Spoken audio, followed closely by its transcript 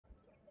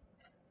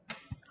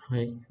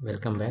Hi,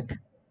 welcome back.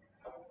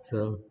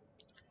 So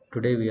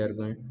today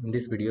in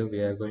this video we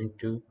are going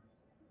to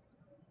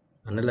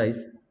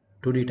analyze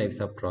 2D types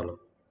of problem.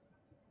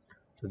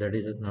 So that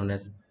is known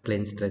as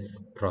plane stress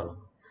problem.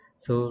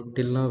 So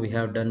till now we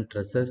have done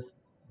trusses,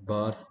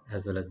 bars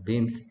as well as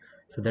beams.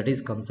 So that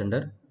is comes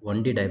under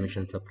 1D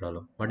dimensions of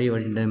problem. What is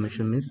 1D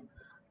dimension means?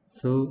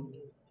 So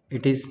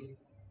it is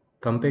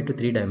compared to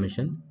 3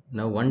 dimension.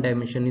 Now one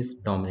dimension is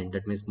dominant.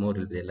 That means more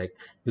will be there. Like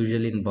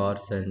usually in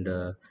bars and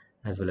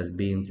as well as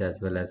beams as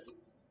well as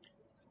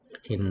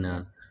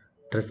in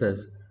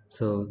trusses.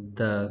 So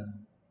the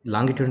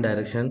longitudinal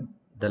direction,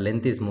 the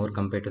length is more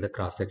compared to the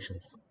cross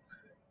sections.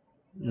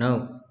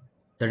 Now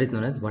that is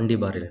known as 1D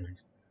bar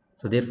elements.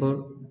 So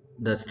therefore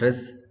the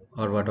stress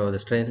or whatever the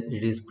strain,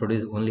 it is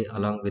produced only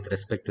along with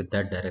respect to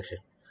that direction.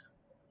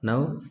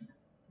 Now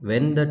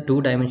when the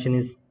two dimension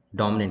is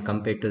dominant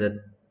compared to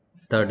the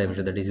third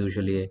dimension, that is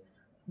usually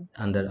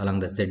under along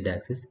the z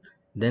axis,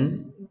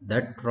 then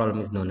that problem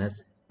is known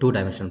as two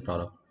dimension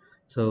problem.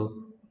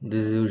 So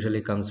this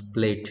usually comes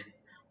plate,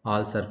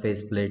 all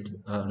surface plate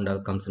and all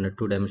comes in a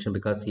two dimension,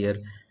 because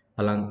here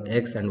along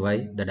x and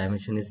y the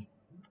dimension is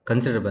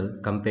considerable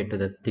compared to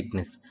the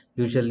thickness.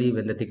 Usually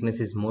when the thickness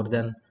is more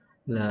than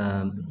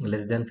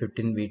less than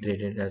 15, we treat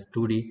it as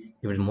 2D.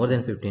 If it is more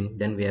than 15,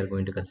 then we are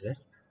going to consider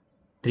as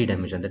three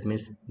dimension. That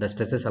means the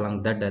stresses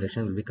along that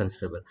direction will be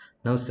considerable.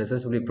 Now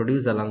stresses will be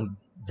produced along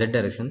z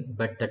direction,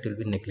 but that will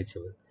be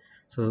negligible.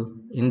 So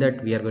in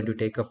that we are going to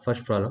take a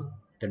first problem,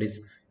 that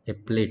is a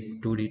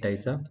plate, 2D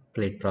types of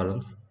plate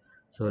problems.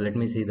 So let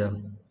me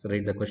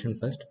read the question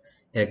first.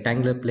 A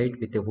rectangular plate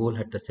with a hole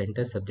at the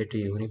center subject to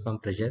a uniform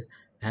pressure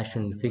as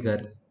shown in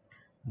figure.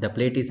 The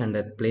plate is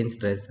under plane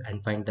stress,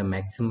 and find the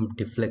maximum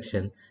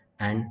deflection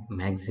and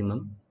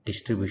maximum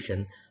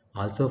distribution.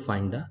 Also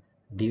find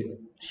the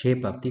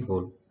shape of the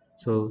hole.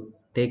 So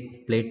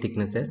take plate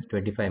thickness as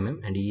 25 mm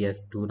and E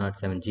as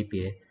 207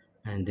 GPa,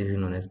 and this is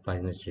known as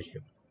Poisson's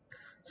ratio.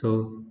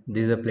 So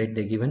this is a plate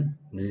they given.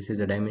 This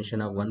is a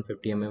dimension of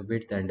 150 mm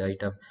width and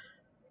height of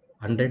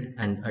 100,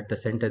 and at the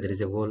center there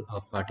is a hole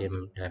of 40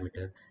 mm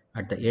diameter.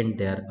 At the end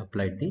they are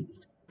applied the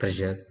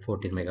pressure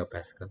 14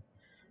 megapascal.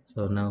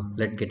 So now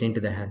let's get into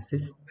the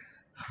Ansys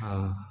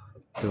uh,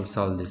 to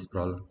solve this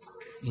problem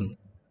in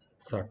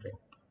short way.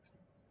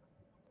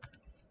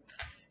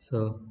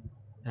 So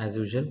as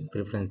usual,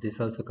 preference, this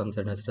also comes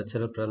under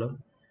structural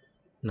problem.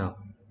 Now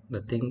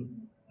the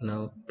thing,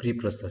 now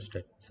pre-process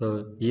step.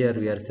 So here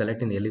we are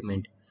selecting the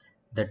element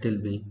that will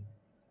be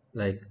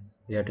like,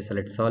 we have to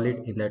select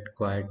solid in that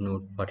quiet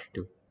node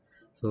 42.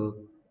 So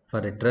for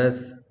a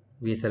truss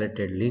we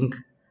selected link,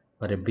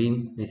 for a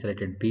beam we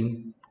selected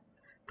beam,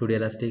 2D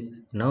elastic.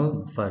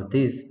 Now for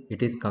this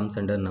it is comes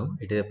under, now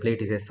it is a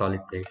plate, is a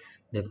solid plate.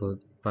 Therefore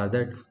for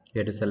that we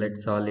have to select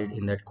solid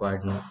in that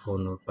quad node 4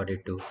 node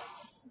 42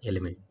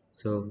 element.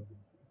 So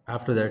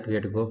after that we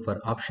have to go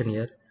for option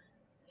here.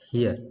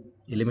 Here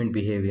element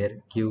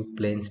behavior, give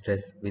plane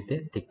stress with a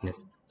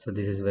thickness. So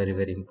this is very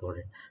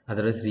important.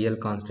 Otherwise real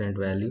constant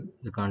value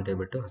you can't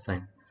able to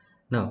assign.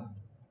 Now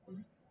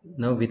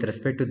with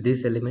respect to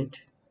this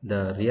element,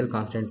 the real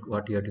constant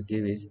what you have to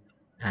give is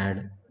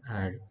add,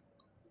 and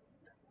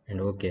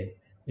okay,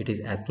 it is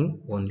asking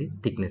only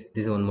thickness.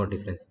 This is one more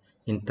difference.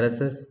 In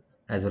trusses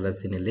as well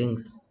as in a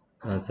links,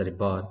 sorry,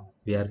 bar,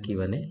 we are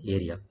given a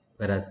area,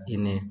 whereas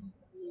in a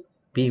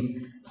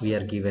beam we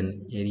are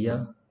given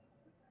area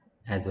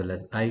as well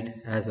as height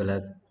as well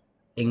as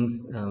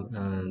Young's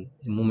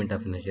moment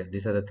of inertia.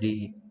 These are the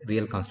three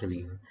real constants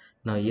we given.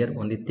 Now here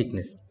only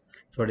thickness.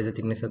 So what is the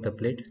thickness of the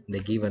plate? They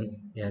given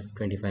as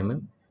 25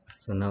 mm.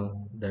 So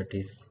now that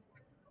is,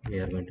 we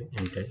are going to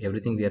enter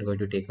everything, we are going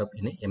to take up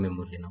in a mm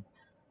only now.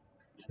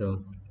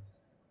 So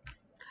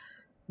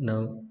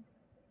now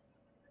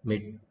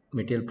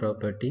material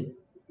property,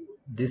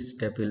 this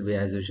step will be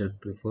as usual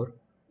before,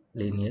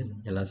 linear,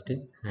 elastic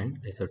and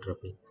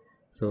isotropy.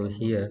 So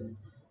here,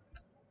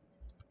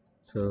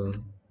 so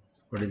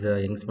what is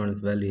the Young's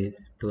modulus value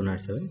is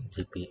 207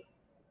 GPa.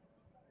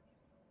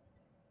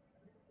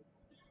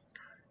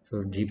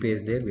 So GPa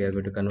is there, we are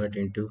going to convert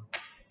into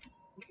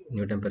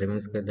Newton per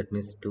mm square, that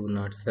means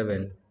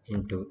 207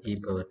 into e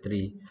power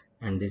 3,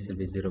 and this will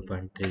be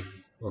 0.3.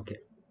 Okay,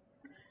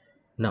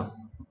 now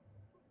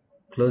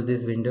close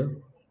this window,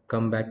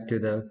 come back to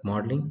the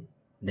modeling,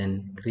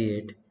 then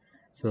create.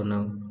 So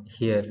now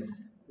here,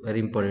 very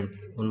important,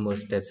 one more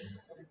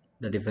steps.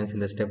 The difference in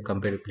the step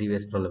compared to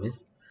previous problem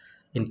is,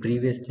 in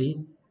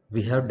previously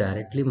we have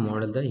directly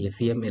modeled the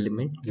FEM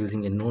element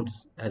using a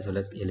nodes as well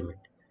as element,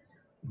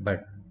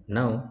 but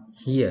now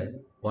here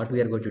what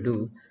we are going to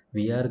do,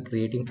 we are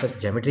creating first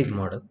geometric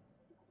model,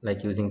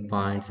 like using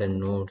points and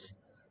nodes.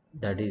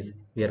 That is,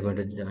 we are going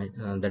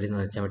to that is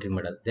not a geometric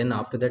model. Then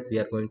after that we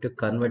are going to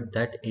convert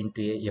that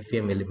into a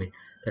FEM element.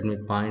 That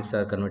means points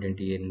are converted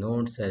into a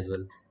nodes as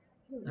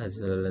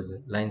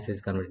lines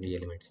is converted into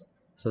elements.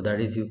 So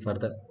that is you for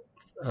the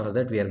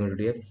that we are going to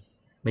do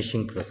a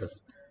meshing process.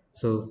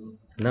 So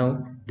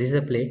now this is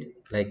a plate,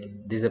 like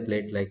this is a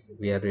plate, like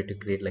we are going to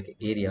create like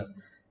area.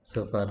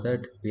 So for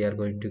that we are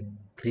going to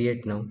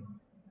create now,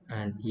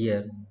 and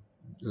here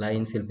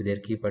lines will be there,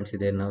 key points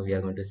there. Now we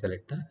are going to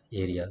select the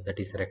area, that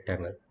is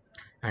rectangle,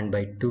 and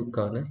by two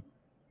corner.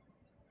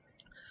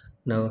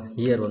 Now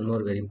here one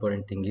more very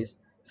important thing is,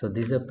 so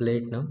this is a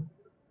plate. Now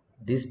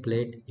this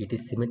plate, it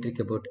is symmetric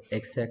about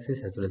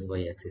x-axis as well as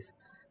y-axis.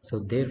 So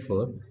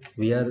therefore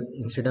we are,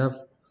 instead of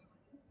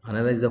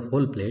analyze the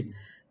whole plate,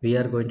 we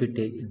are going to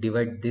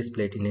divide this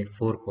plate in a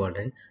four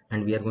quadrant,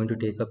 and we are going to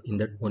take up in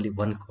that only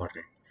one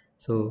quadrant.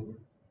 So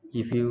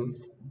if you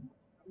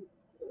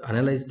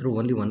analyze through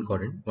only one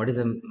quadrant, what is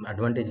the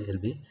advantages will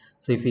be,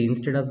 so if you,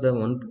 instead of the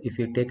one, if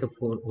you take a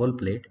whole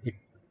plate, it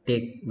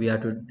take, we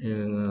have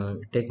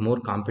to take more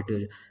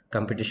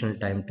computational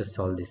time to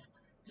solve this.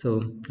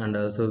 So and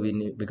also we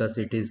need, because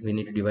it is, we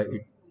need to divide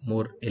it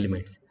more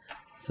elements.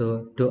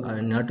 So to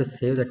not to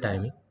save the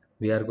time,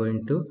 we are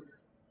going to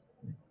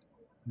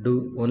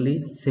do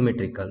only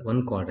symmetrical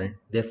one quadrant,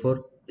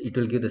 therefore it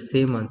will give the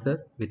same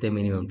answer with a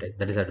minimum time.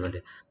 That is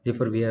advantage.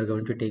 Therefore we are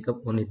going to take up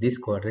only this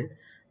quadrant,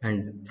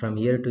 and from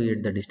here to here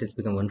the distance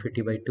become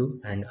 150 by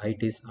 2, and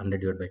height is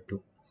 100 divided by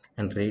 2,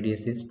 and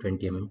radius is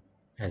 20 mm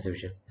as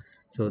usual.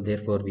 So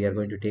therefore we are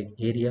going to take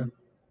area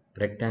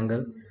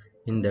rectangle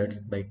in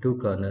that by two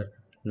corner.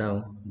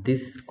 Now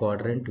this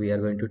quadrant we are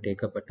going to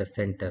take up at the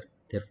center.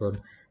 Therefore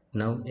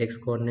now x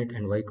coordinate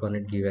and y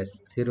coordinate give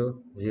us 0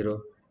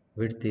 0,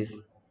 width is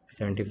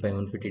 75,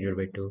 150 divided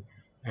by 2,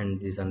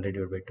 and this 100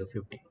 divided by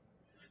 250.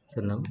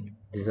 So now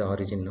this is the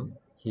origin. Now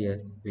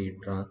here we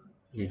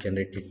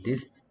generated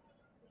this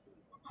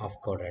half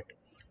quadrant.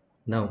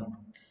 Now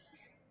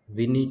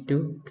we need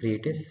to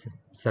create a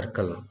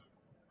circle now.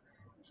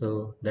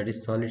 So that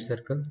is solid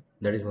circle,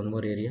 that is one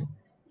more area.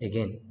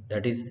 Again,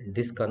 that is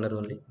this corner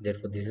only,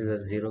 therefore this is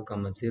a 0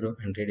 comma 0,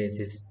 and radius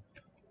is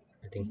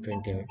I think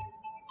 20 mm.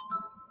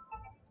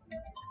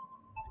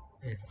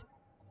 Yes,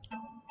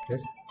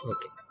 press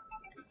OK.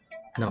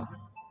 Now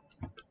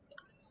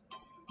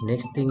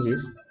next thing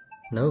is,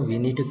 now we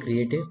need to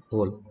create a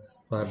hole.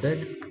 For that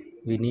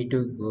we need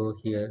to go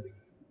here,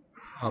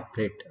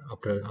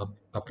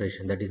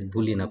 operation, that is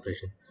boolean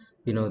operation.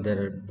 You know,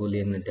 there are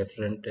boolean,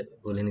 different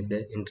boolean is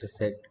there: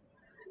 intersect,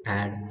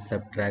 add,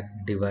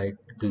 subtract, divide,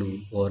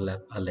 glue, overlap,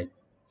 align.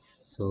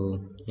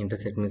 So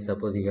intersect means,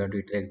 suppose you have to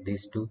iterate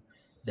these two,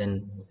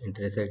 then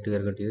intersect you are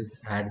going to use.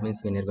 Add means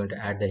when you are going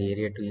to add the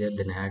area to here,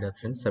 then add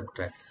option.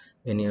 Subtract,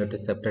 when you have to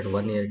subtract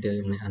one area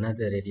to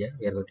another area,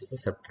 we are going to say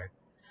subtract.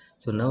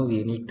 So now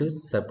we need to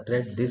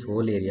subtract this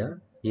whole area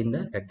in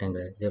the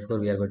rectangle. Therefore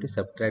we are going to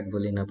subtract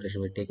boolean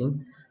operation by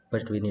taking,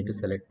 first we need to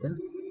select the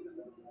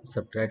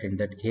subtract in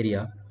that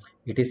area.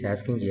 It is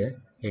asking here,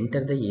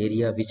 enter the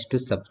area which to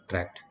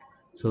subtract.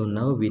 So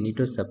now we need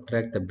to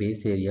subtract the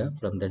base area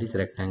from that is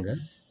rectangle.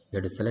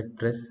 You have to select,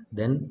 press,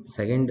 then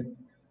second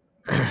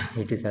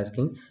it is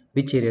asking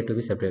which area to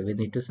be subtracted. We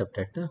need to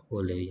subtract the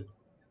whole area.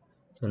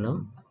 So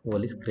now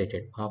whole is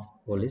created, half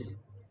whole is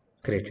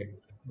created,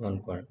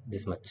 one part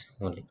this much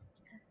only.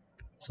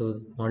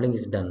 So modeling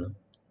is done now.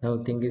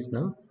 Now thing is,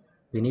 now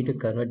we need to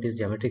convert this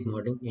geometric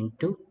modeling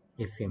into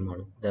FEM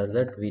model.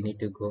 That we need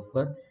to go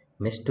for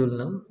mesh tool.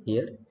 Now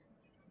here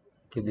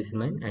keep this in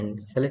mind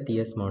and select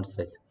here smart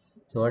size.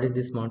 So what is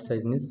this smart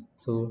size means,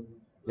 so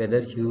whether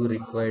you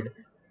required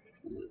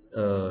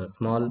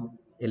small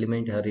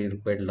element or you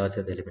required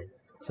larger element.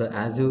 So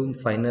as you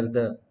finer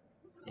the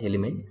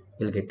element,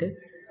 you'll get a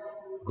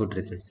good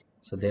results.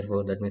 So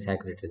therefore that means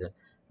accurate result.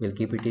 We'll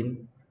keep it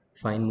in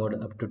fine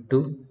mode up to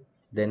 2,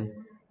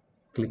 then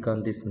click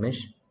on this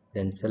mesh,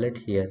 then select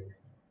here,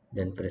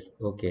 then press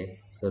OK.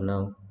 So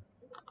now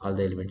all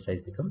the element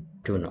size become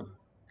 2 now.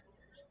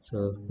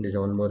 So this is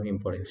one more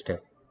important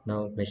step.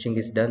 Now meshing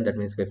is done, that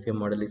means FEM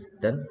model is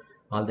done.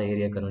 All the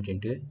area convert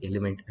into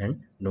element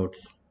and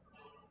nodes.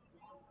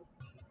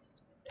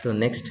 So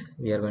next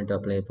we are going to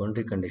apply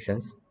boundary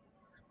conditions.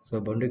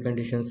 So boundary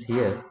conditions,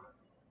 here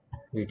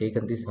we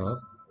taken this off.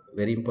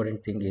 Very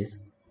important thing is,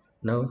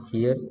 now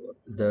here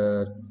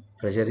the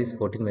pressure is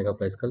 14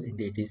 megapascal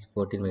and it is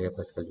 14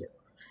 megapascal here.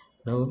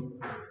 Now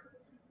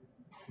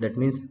that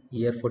means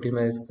here 40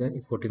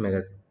 megapascal, 40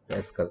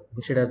 megapascal.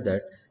 Instead of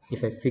that,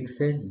 if I fix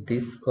it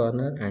this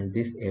corner and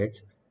this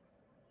edge,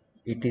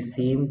 it is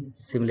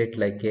simulate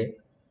like a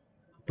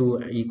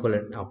two equal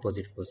and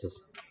opposite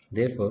forces.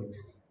 Therefore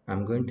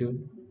I'm going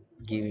to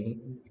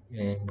giving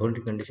a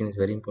boundary condition is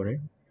very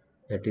important,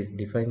 that is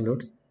define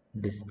loads,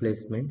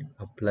 displacement,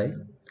 apply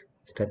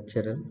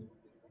structural.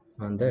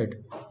 On that,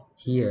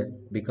 here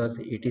because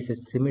it is a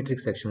symmetric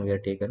section we are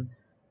taken,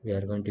 we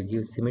are going to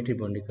give symmetry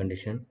boundary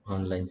condition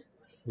on lines.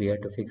 We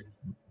have to fix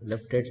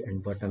left edge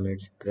and bottom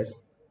edge, press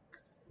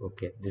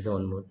OK. This is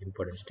one more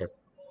important step.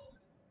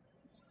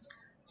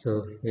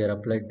 So we are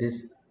applied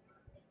this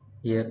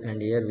here and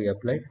here we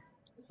applied.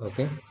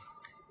 Okay,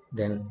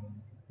 then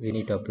we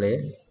need to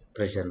apply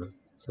pressure now.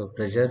 So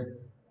pressure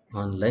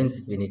on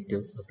lines we need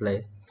to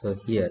apply. So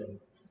here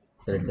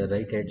select the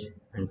right edge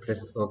and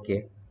press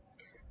OK.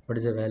 What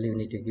is the value you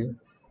need to give?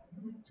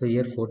 So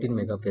here 14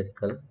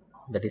 megapascal,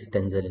 that is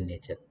tensile in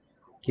nature.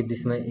 Keep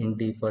this in mind, in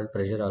default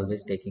pressure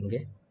always taking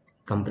a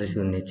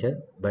compressive in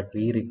nature, but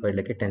we require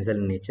like a tensile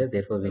in nature,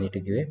 therefore we need to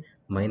give a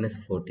minus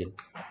 14.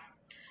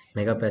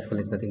 Megapascal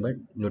is nothing but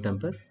Newton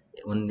per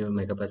 1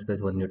 megapascal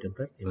is 1 Newton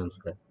per mm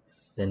square.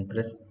 Then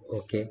press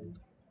OK.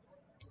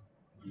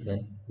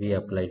 Then we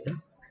apply the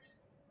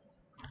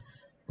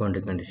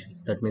boundary condition.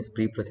 That means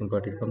pre-pressing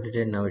part is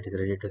completed. Now it is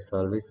ready to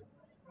solve this.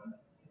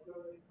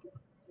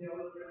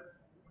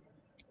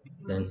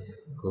 Then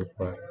go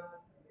for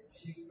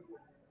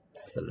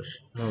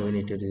solution. Now we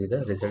need to do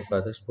the result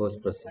for the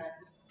post processing.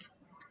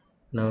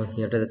 Now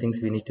here are the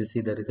things we need to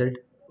see the result.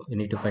 We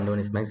need to find one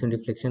is maximum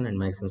deflection and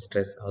maximum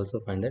stress. Also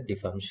find the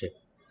deformed shape.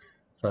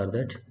 For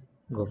that,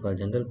 go for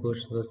general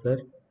post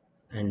processor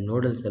and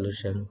nodal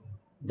solution.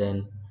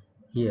 Then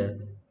here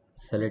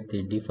select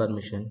the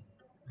deformation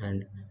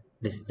and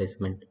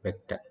displacement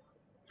vector.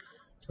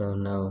 So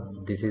now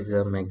this is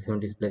a maximum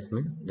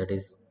displacement, that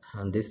is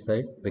on this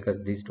side,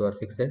 because these two are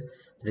fixed, that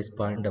is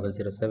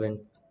 0.007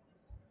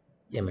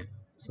 mm.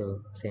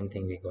 So same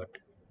thing we got,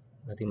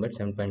 nothing but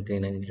 7.39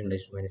 ×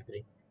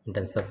 10⁻³ in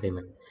terms of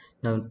mm.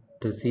 Now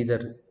to see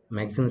the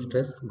maximum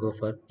stress, go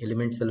for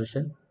element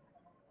solution.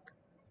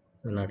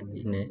 So not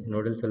in a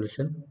nodal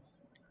solution.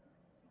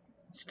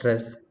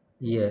 Stress,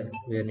 here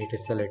we need to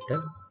select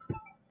a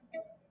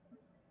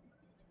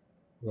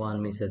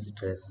one meter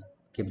stress.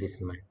 Keep this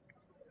in mind.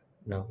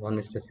 Now one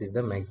meter stress is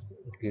the max,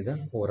 is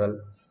the overall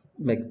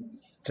max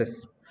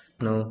stress.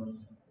 Now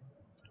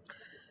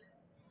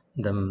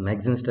the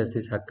maximum stress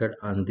is occurred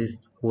on this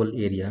whole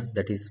area,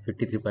 that is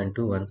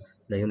 53.21.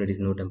 The unit is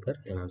Newton per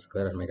mm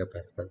square or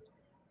megapascal.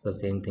 So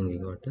same thing we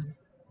got the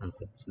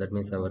answer. So that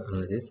means our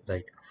analysis is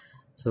right.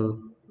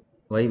 So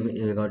why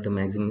we got the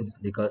maximum is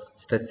because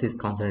stress is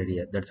concentrated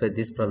here. That's why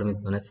this problem is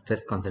known as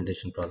stress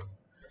concentration problem.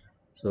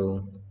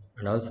 So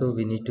and also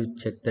we need to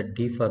check the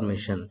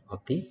deformation of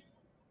the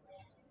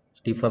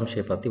deformed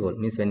shape of the hole,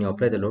 means when you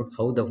apply the load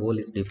how the hole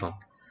is deformed.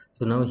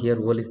 So now here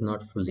hole is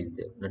not full is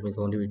there, that means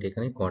only we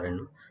taken a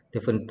quadrant.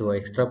 Therefore to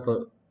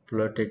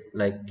extrapolate it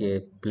like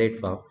a plate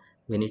form,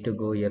 we need to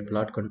go here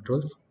plot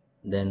controls,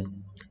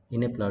 then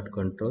in a plot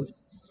controls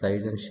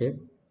size and shape,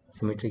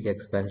 symmetric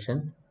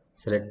expansion,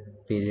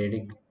 select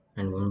periodic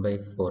and 1 by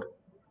 4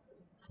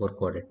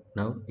 quadrant.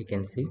 Now you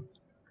can see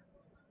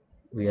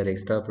we are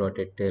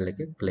extrapolated like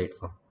a plate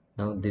form.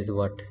 Now this is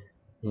what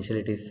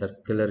initially it is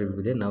circular will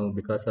be there. Now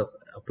because of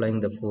applying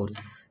the force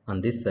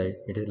on this side,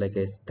 it is like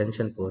a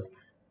tension force,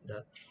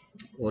 the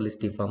whole is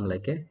deformed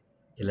like a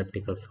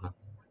elliptical form.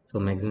 So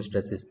maximum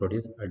stress is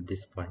produced at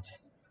this points.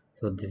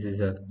 So this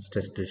is a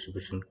stress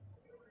distribution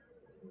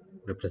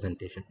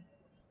representation.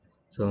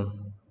 So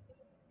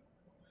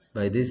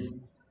by this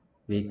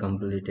we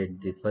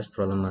completed the first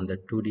problem on the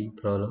 2D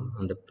problem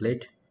on the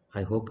plate.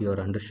 I hope you are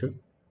understood.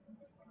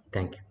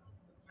 Thank you.